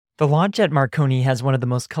The lodge at Marconi has one of the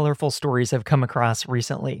most colorful stories I've come across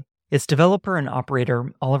recently. Its developer and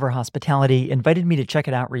operator, Oliver Hospitality, invited me to check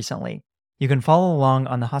it out recently. You can follow along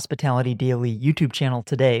on the Hospitality Daily YouTube channel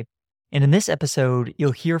today. And in this episode,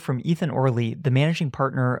 you'll hear from Ethan Orley, the managing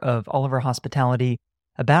partner of Oliver Hospitality,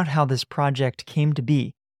 about how this project came to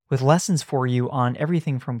be, with lessons for you on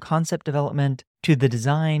everything from concept development to the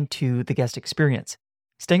design to the guest experience.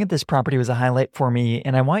 Staying at this property was a highlight for me,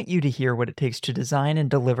 and I want you to hear what it takes to design and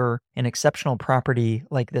deliver an exceptional property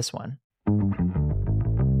like this one.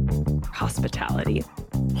 Hospitality.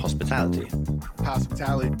 Hospitality.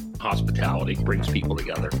 Hospitality. Hospitality brings people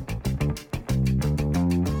together.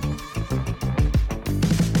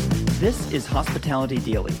 This is Hospitality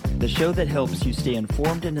Daily, the show that helps you stay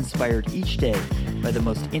informed and inspired each day by the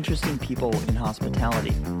most interesting people in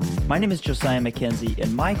hospitality. My name is Josiah McKenzie,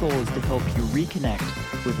 and my goal is to help you reconnect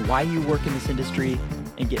with why you work in this industry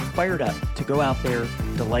and get fired up to go out there,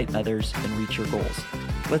 delight others, and reach your goals.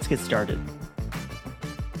 Let's get started.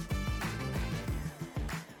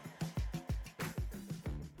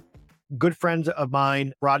 Good friends of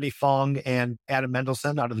mine, Rodney Fong and Adam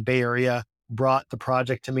Mendelson out of the Bay Area, brought the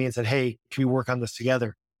project to me and said, hey, can we work on this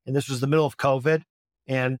together? And this was the middle of COVID,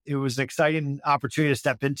 and it was an exciting opportunity to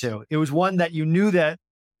step into. It was one that you knew that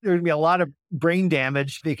there would be a lot of brain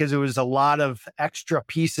damage because it was a lot of extra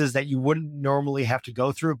pieces that you wouldn't normally have to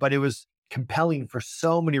go through, but it was compelling for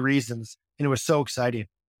so many reasons, and it was so exciting.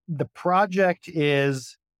 The project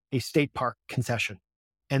is a state park concession,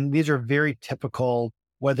 and these are very typical,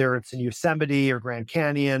 whether it's in Yosemite or Grand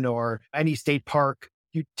Canyon or any state park.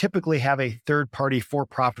 You typically have a third-party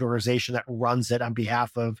for-profit organization that runs it on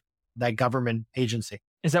behalf of that government agency.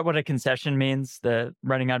 Is that what a concession means, the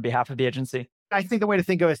running on behalf of the agency? I think the way to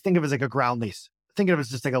think of it as like a ground lease. Think of it as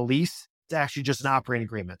just like a lease. It's actually just an operating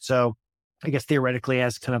agreement. So I guess theoretically it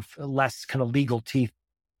has kind of less kind of legal teeth.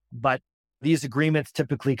 But these agreements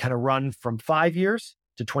typically kind of run from 5 years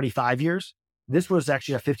to 25 years. This was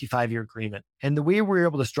actually a 55-year agreement. And the way we were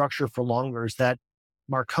able to structure for longer is that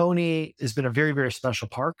Marconi has been a very, very special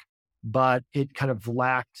park, but it kind of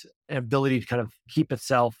lacked an ability to kind of keep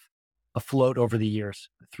itself afloat over the years,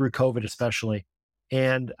 through COVID especially.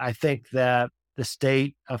 And I think that the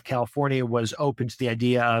state of California was open to the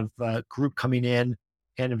idea of a group coming in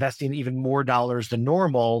and investing even more dollars than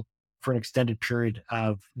normal for an extended period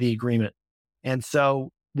of the agreement. And so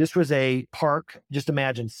this was a park, just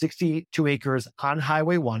imagine 62 acres on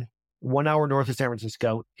Highway 1 hour north of San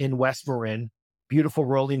Francisco in West Marin. Beautiful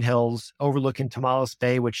rolling hills overlooking Tamales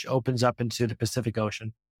Bay, which opens up into the Pacific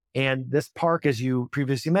Ocean. And this park, as you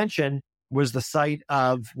previously mentioned, was the site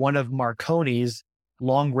of one of Marconi's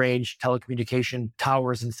long-range telecommunication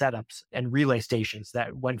towers and setups and relay stations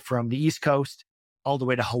that went from the East Coast all the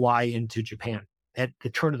way to Hawaii into Japan at the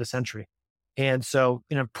turn of the century. And so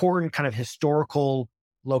an important kind of historical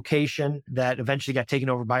location that eventually got taken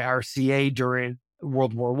over by RCA during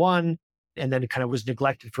World War I, and then it kind of was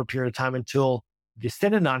neglected for a period of time until the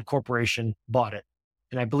Synanon Corporation bought it.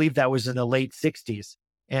 And I believe that was in the late 60s.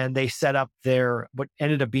 And they set up what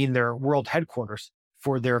ended up being their world headquarters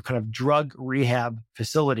for their kind of drug rehab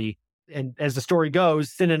facility. And as the story goes,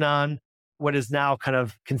 Synanon, what is now kind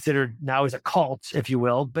of considered now as a cult, if you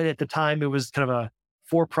will, but at the time it was kind of a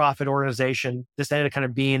for-profit organization. This ended up kind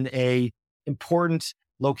of being a important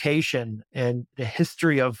location in the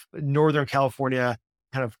history of Northern California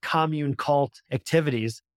kind of commune cult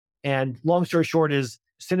activities. And long story short is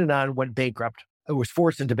Synanon went bankrupt. It was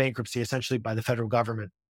forced into bankruptcy essentially by the federal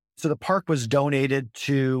government. So the park was donated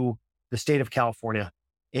to the state of California,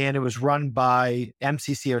 and it was run by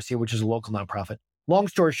MCCRC, which is a local nonprofit. Long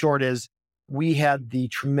story short is we had the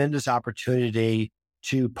tremendous opportunity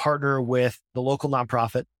to partner with the local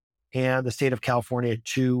nonprofit and the state of California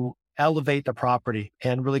to elevate the property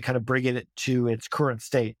and really kind of bring it to its current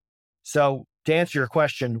state. So to answer your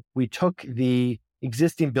question, we took the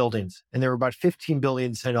existing buildings, and there were about 15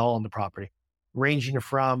 buildings in all on the property, ranging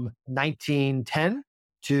from 1910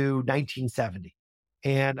 to 1970.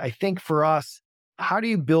 And I think for us, how do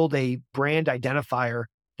you build a brand identifier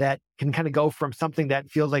that can kind of go from something that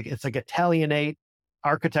feels like it's like Italianate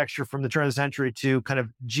architecture from the turn of the century to kind of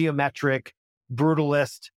geometric,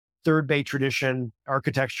 brutalist, Third Bay tradition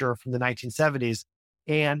architecture from the 1970s.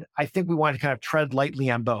 And I think we want to kind of tread lightly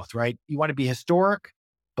on both, right? You want to be historic,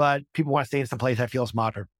 but people want to stay in some place that feels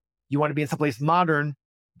modern. You want to be in some place modern,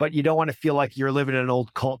 but you don't want to feel like you're living in an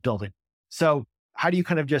old cult building. So how do you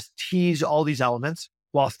kind of just tease all these elements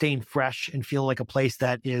while staying fresh and feeling like a place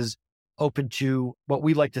that is open to what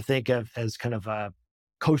we like to think of as kind of a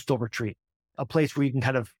coastal retreat, a place where you can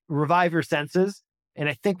kind of revive your senses. And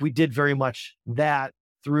I think we did very much that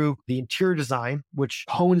through the interior design, which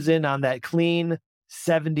hones in on that clean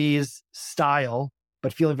 70s style,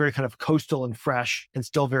 but feeling very kind of coastal and fresh and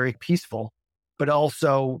still very peaceful, but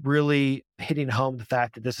also really hitting home the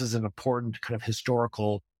fact that this is an important kind of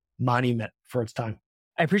historical monument for its time.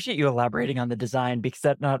 I appreciate you elaborating on the design because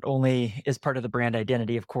that not only is part of the brand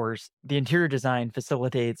identity, of course, the interior design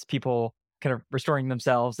facilitates people kind of restoring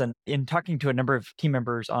themselves. And in talking to a number of team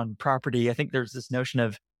members on property, I think there's this notion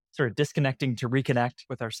of sort of disconnecting to reconnect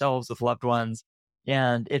with ourselves, with loved ones.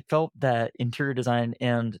 And it felt that interior design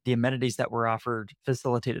and the amenities that were offered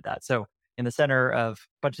facilitated that. So in the center of a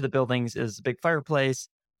bunch of the buildings is a big fireplace.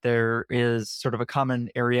 There is sort of a common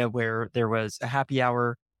area where there was a happy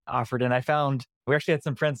hour offered. And I found we actually had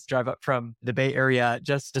some friends drive up from the Bay Area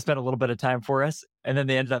just to spend a little bit of time for us. And then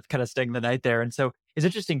they ended up kind of staying the night there. And so it's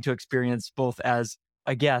interesting to experience both as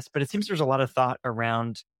a guest, but it seems there's a lot of thought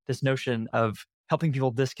around this notion of helping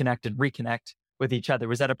people disconnect and reconnect with each other.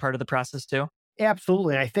 Was that a part of the process too?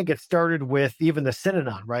 Absolutely. I think it started with even the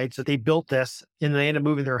Synanon, right? So they built this and they ended up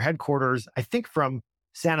moving their headquarters, I think from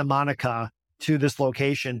Santa Monica to this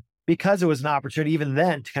location because it was an opportunity even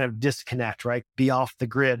then to kind of disconnect, right? Be off the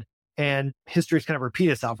grid. And history's kind of repeat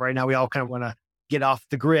itself, right? Now we all kind of want to get off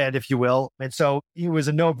the grid, if you will. And so it was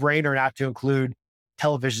a no-brainer not to include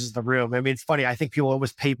televisions in the room. I mean, it's funny. I think people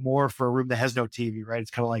always pay more for a room that has no TV, right? It's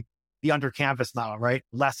kind of like the under canvas model, right?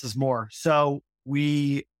 Less is more. So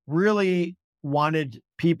we really wanted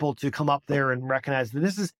people to come up there and recognize that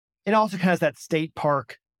this is, it also kind of has that state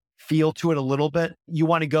park feel to it a little bit. You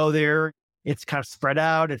want to go there. It's kind of spread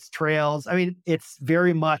out. It's trails. I mean, it's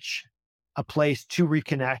very much a place to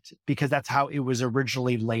reconnect because that's how it was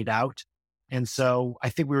originally laid out. And so I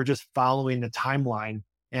think we were just following the timeline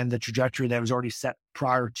and the trajectory that was already set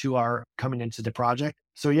prior to our coming into the project.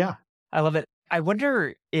 So yeah. I love it. I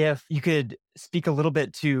wonder if you could speak a little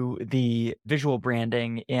bit to the visual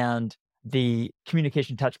branding and the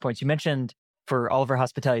communication touch points. You mentioned for Oliver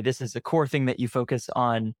Hospitality, this is a core thing that you focus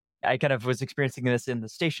on. I kind of was experiencing this in the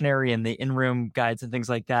stationery and the in-room guides and things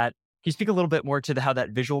like that. Can you speak a little bit more to how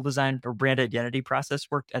that visual design or brand identity process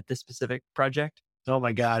worked at this specific project? Oh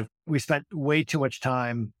my God. We spent way too much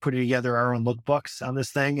time putting together our own lookbooks on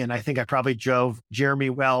this thing. And I think I probably drove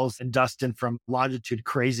Jeremy Wells and Dustin from Longitude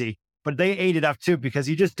crazy, but they ate it up too, because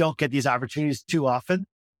you just don't get these opportunities too often.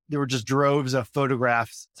 There were just droves of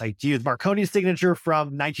photographs. It's like, do you use Marconi's signature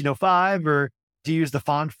from 1905 or do you use the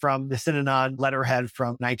font from the Synanon letterhead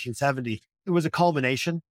from 1970? It was a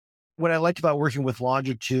culmination. What I liked about working with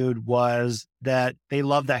Longitude was that they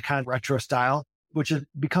love that kind of retro style, which has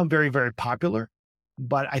become very, very popular.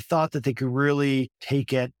 But I thought that they could really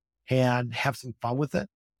take it and have some fun with it.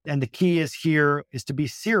 And the key is here is to be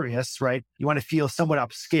serious, right? You want to feel somewhat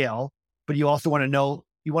upscale, but you also want to know,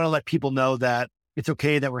 you want to let people know that it's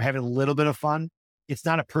okay that we're having a little bit of fun. It's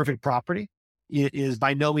not a perfect property. It is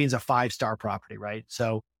by no means a 5-star property, right?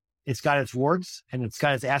 So it's got its warts and it's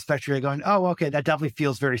got its aspects where you're going, oh, okay, that definitely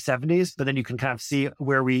feels very 70s, but then you can kind of see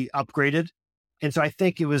where we upgraded. And so I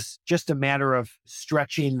think it was just a matter of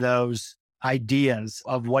stretching those ideas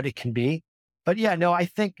of what it can be. But yeah, no, I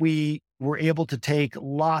think we were able to take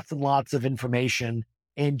lots and lots of information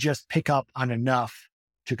and just pick up on enough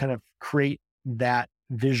to kind of create that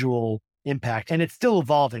visual impact. And it's still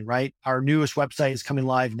evolving, right? Our newest website is coming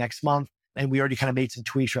live next month. And we already kind of made some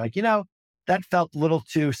tweaks. We're like, that felt a little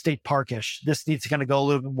too state parkish. This needs to kind of go a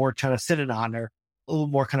little bit more kind of Synanon or a little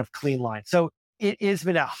more kind of clean line. So it has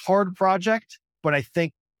been a hard project, but I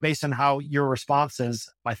think based on how your response is,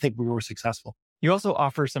 I think we were successful. You also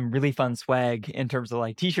offer some really fun swag in terms of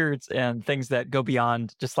like t-shirts and things that go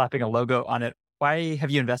beyond just slapping a logo on it. Why have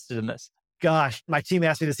you invested in this? Gosh, my team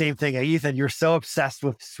asked me the same thing. Hey, Ethan, you're so obsessed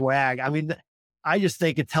with swag. I mean, I just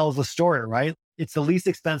think it tells the story, right? It's the least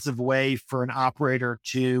expensive way for an operator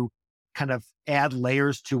to kind of add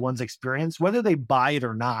layers to one's experience, whether they buy it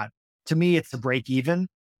or not. To me, it's a break even.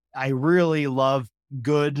 I really love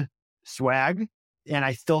good swag, and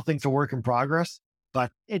I still think it's a work in progress,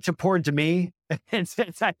 but it's important to me.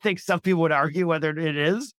 I think some people would argue whether it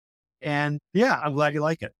is. And yeah, I'm glad you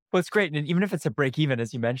like it. Well, it's great. And even if it's a break even,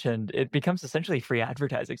 as you mentioned, it becomes essentially free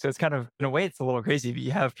advertising. So it's kind of, in a way, it's a little crazy, but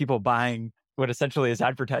you have people buying what essentially is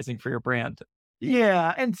advertising for your brand.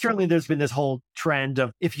 Yeah. And certainly there's been this whole trend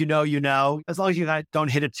of if you know, as long as you don't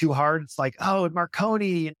hit it too hard. It's like, oh, at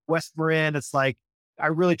Marconi and West Marin, it's like, I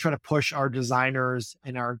really try to push our designers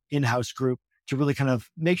and our in-house group to really kind of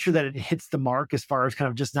make sure that it hits the mark as far as kind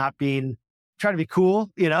of just not trying to be cool,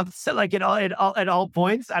 so like at all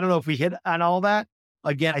points. I don't know if we hit on all that.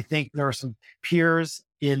 Again, I think there are some peers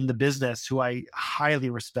in the business who I highly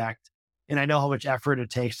respect, and I know how much effort it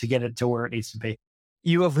takes to get it to where it needs to be.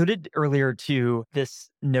 You alluded earlier to this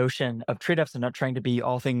notion of trade-offs and not trying to be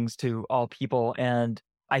all things to all people. And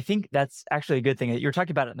I think that's actually a good thing. You're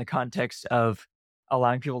talking about it in the context of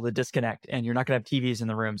allowing people to disconnect and you're not going to have TVs in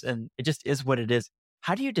the rooms. And it just is what it is.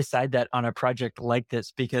 How do you decide that on a project like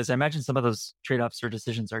this? Because I imagine some of those trade-offs or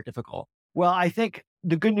decisions are difficult. Well, I think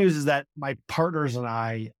the good news is that my partners and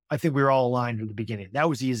I think we were all aligned from the beginning. That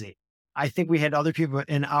was easy. I think we had other people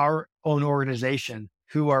in our own organization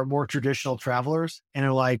who are more traditional travelers and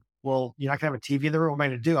are like, well, you're not going to have a TV in the room. What am I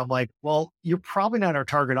going to do? I'm like, well, you're probably not our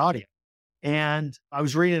target audience. And I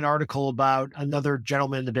was reading an article about another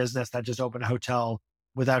gentleman in the business that just opened a hotel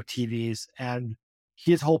without TVs. And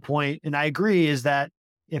his whole point, and I agree, is that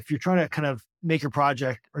if you're trying to kind of make your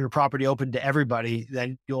project or your property open to everybody,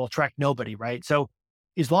 then you'll attract nobody, right? So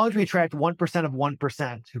as long as we attract 1% of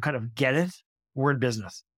 1% who kind of get it, we're in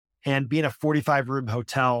business. And being a 45 room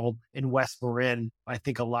hotel in West Marin, I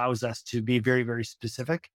think allows us to be very, very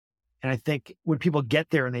specific. And I think when people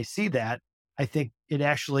get there and they see that, I think it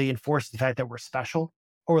actually enforces the fact that we're special,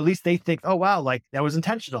 or at least they think, oh, wow, like that was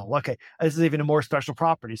intentional. Okay, this is even a more special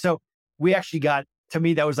property. So we actually got, to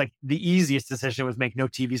me, that was like the easiest decision was make no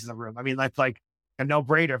TVs in the room. I mean, that's like a no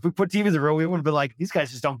brainer. If we put TVs in the room, we would have been like, these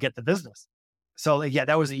guys just don't get the business. So like, yeah,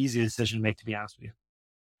 that was an easy decision to make, to be honest with you.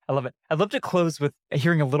 I love it. I'd love to close with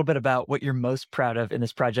hearing a little bit about what you're most proud of in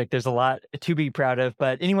this project. There's a lot to be proud of,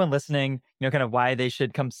 but anyone listening, kind of why they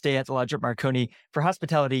should come stay at the Lodge at Marconi for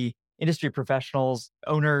hospitality industry professionals,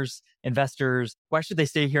 owners, investors, why should they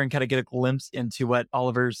stay here and kind of get a glimpse into what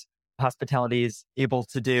Oliver's hospitality is able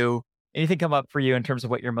to do? Anything come up for you in terms of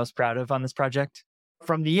what you're most proud of on this project?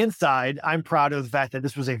 From the inside, I'm proud of the fact that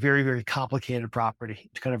this was a very, very complicated property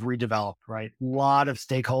to kind of redevelop, right? A lot of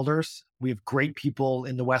stakeholders. We have great people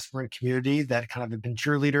in the West Marin community that kind of have been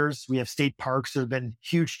cheerleaders. We have state parks that have been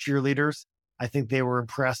huge cheerleaders. I think they were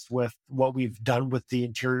impressed with what we've done with the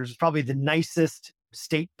interiors. It's probably the nicest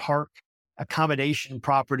state park accommodation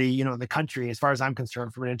property, in the country, as far as I'm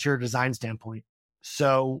concerned, from an interior design standpoint.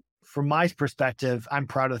 So from my perspective, I'm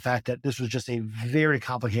proud of the fact that this was just a very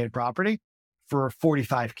complicated property for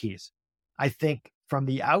 45 keys. I think from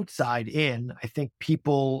the outside in, I think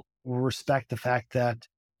people will respect the fact that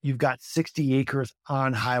you've got 60 acres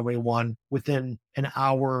on Highway 1 within an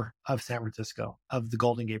hour of San Francisco, of the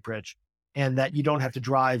Golden Gate Bridge, and that you don't have to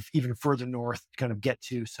drive even further north to kind of get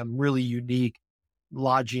to some really unique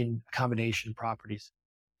lodging accommodation properties.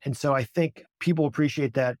 And so I think people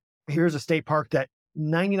appreciate that here's a state park that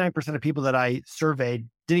 99% of people that I surveyed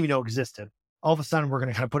didn't even know existed. All of a sudden, we're going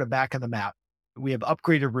to kind of put it back on the map. We have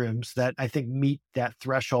upgraded rooms that I think meet that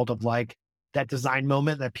threshold of like that design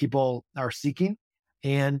moment that people are seeking.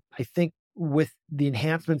 And I think with the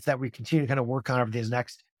enhancements that we continue to kind of work on over these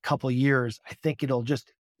next couple of years, I think it'll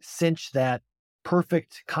just cinch that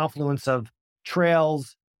perfect confluence of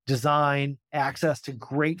trails, design, access to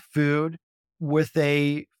great food with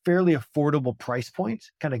a fairly affordable price point,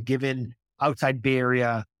 kind of given outside Bay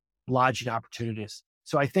Area lodging opportunities.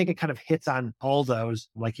 So I think it kind of hits on all those,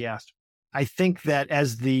 like you asked. I think that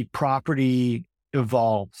as the property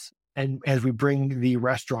evolves and as we bring the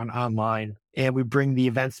restaurant online and we bring the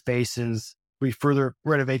event spaces, we further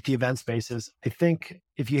renovate the event spaces. I think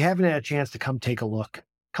if you haven't had a chance to come take a look,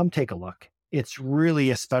 come take a look. It's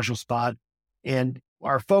really a special spot. And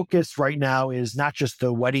our focus right now is not just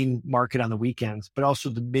the wedding market on the weekends, but also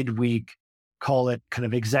the midweek, call it kind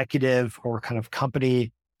of executive or kind of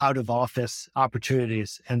company out of office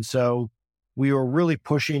opportunities. And so we were really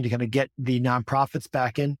pushing to kind of get the nonprofits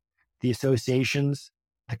back in, the associations,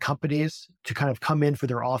 the companies to kind of come in for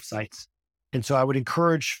their offsites. And so I would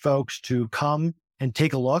encourage folks to come and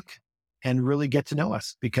take a look and really get to know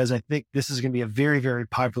us, because I think this is going to be a very, very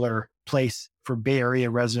popular place for Bay Area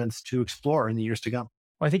residents to explore in the years to come.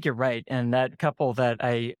 Well, I think you're right. And that couple that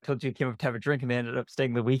I told you came up to have a drink and they ended up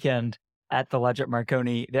staying the weekend at the Lodge at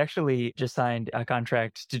Marconi, they actually just signed a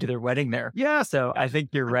contract to do their wedding there. Yeah. So I think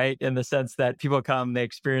you're right in the sense that people come, they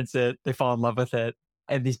experience it, they fall in love with it.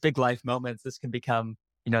 And these big life moments, this can become,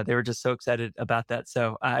 they were just so excited about that.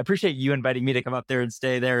 So I appreciate you inviting me to come up there and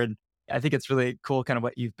stay there. And I think it's really cool kind of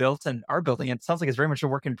what you've built and are building. It sounds like it's very much a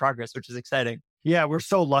work in progress, which is exciting. Yeah, we're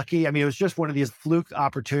so lucky. I mean, it was just one of these fluke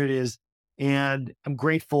opportunities. And I'm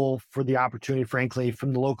grateful for the opportunity, frankly,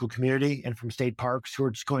 from the local community and from state parks who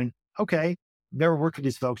are just going, okay, never worked with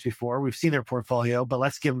these folks before. We've seen their portfolio, but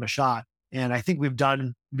let's give them a shot. And I think we've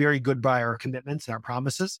done very good by our commitments and our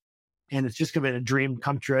promises. And it's just going to be a dream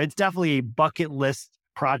come true. It's definitely a bucket list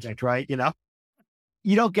project, right?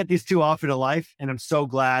 You don't get these too often in life. And I'm so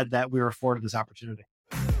glad that we were afforded this opportunity.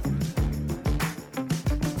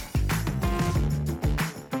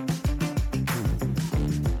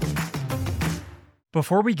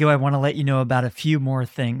 Before we go, I want to let you know about a few more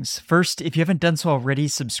things. First, if you haven't done so already,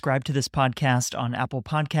 subscribe to this podcast on Apple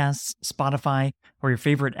Podcasts, Spotify, or your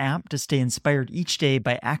favorite app to stay inspired each day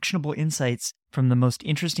by actionable insights from the most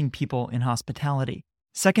interesting people in hospitality.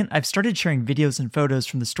 Second, I've started sharing videos and photos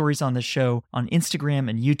from the stories on this show on Instagram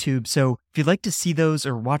and YouTube, so if you'd like to see those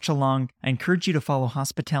or watch along, I encourage you to follow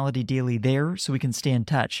Hospitality Daily there so we can stay in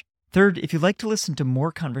touch. Third, if you'd like to listen to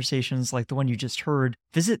more conversations like the one you just heard,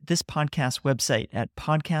 visit this podcast website at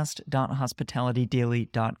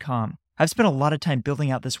podcast.hospitalitydaily.com. I've spent a lot of time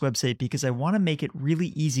building out this website because I want to make it really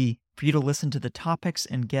easy for you to listen to the topics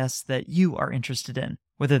and guests that you are interested in,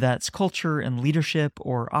 whether that's culture and leadership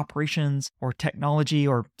or operations or technology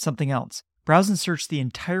or something else. Browse and search the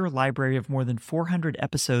entire library of more than 400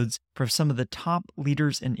 episodes for some of the top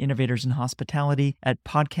leaders and innovators in hospitality at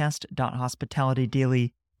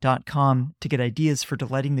podcast.hospitalitydaily.com to get ideas for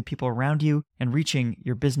delighting the people around you and reaching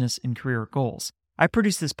your business and career goals. I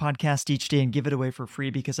produce this podcast each day and give it away for free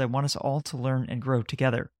because I want us all to learn and grow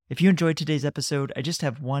together. If you enjoyed today's episode, I just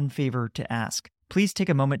have one favor to ask. Please take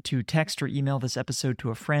a moment to text or email this episode to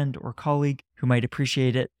a friend or colleague who might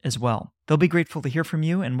appreciate it as well. They'll be grateful to hear from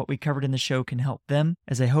you, and what we covered in the show can help them,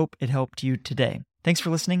 as I hope it helped you today. Thanks for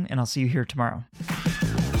listening, and I'll see you here tomorrow.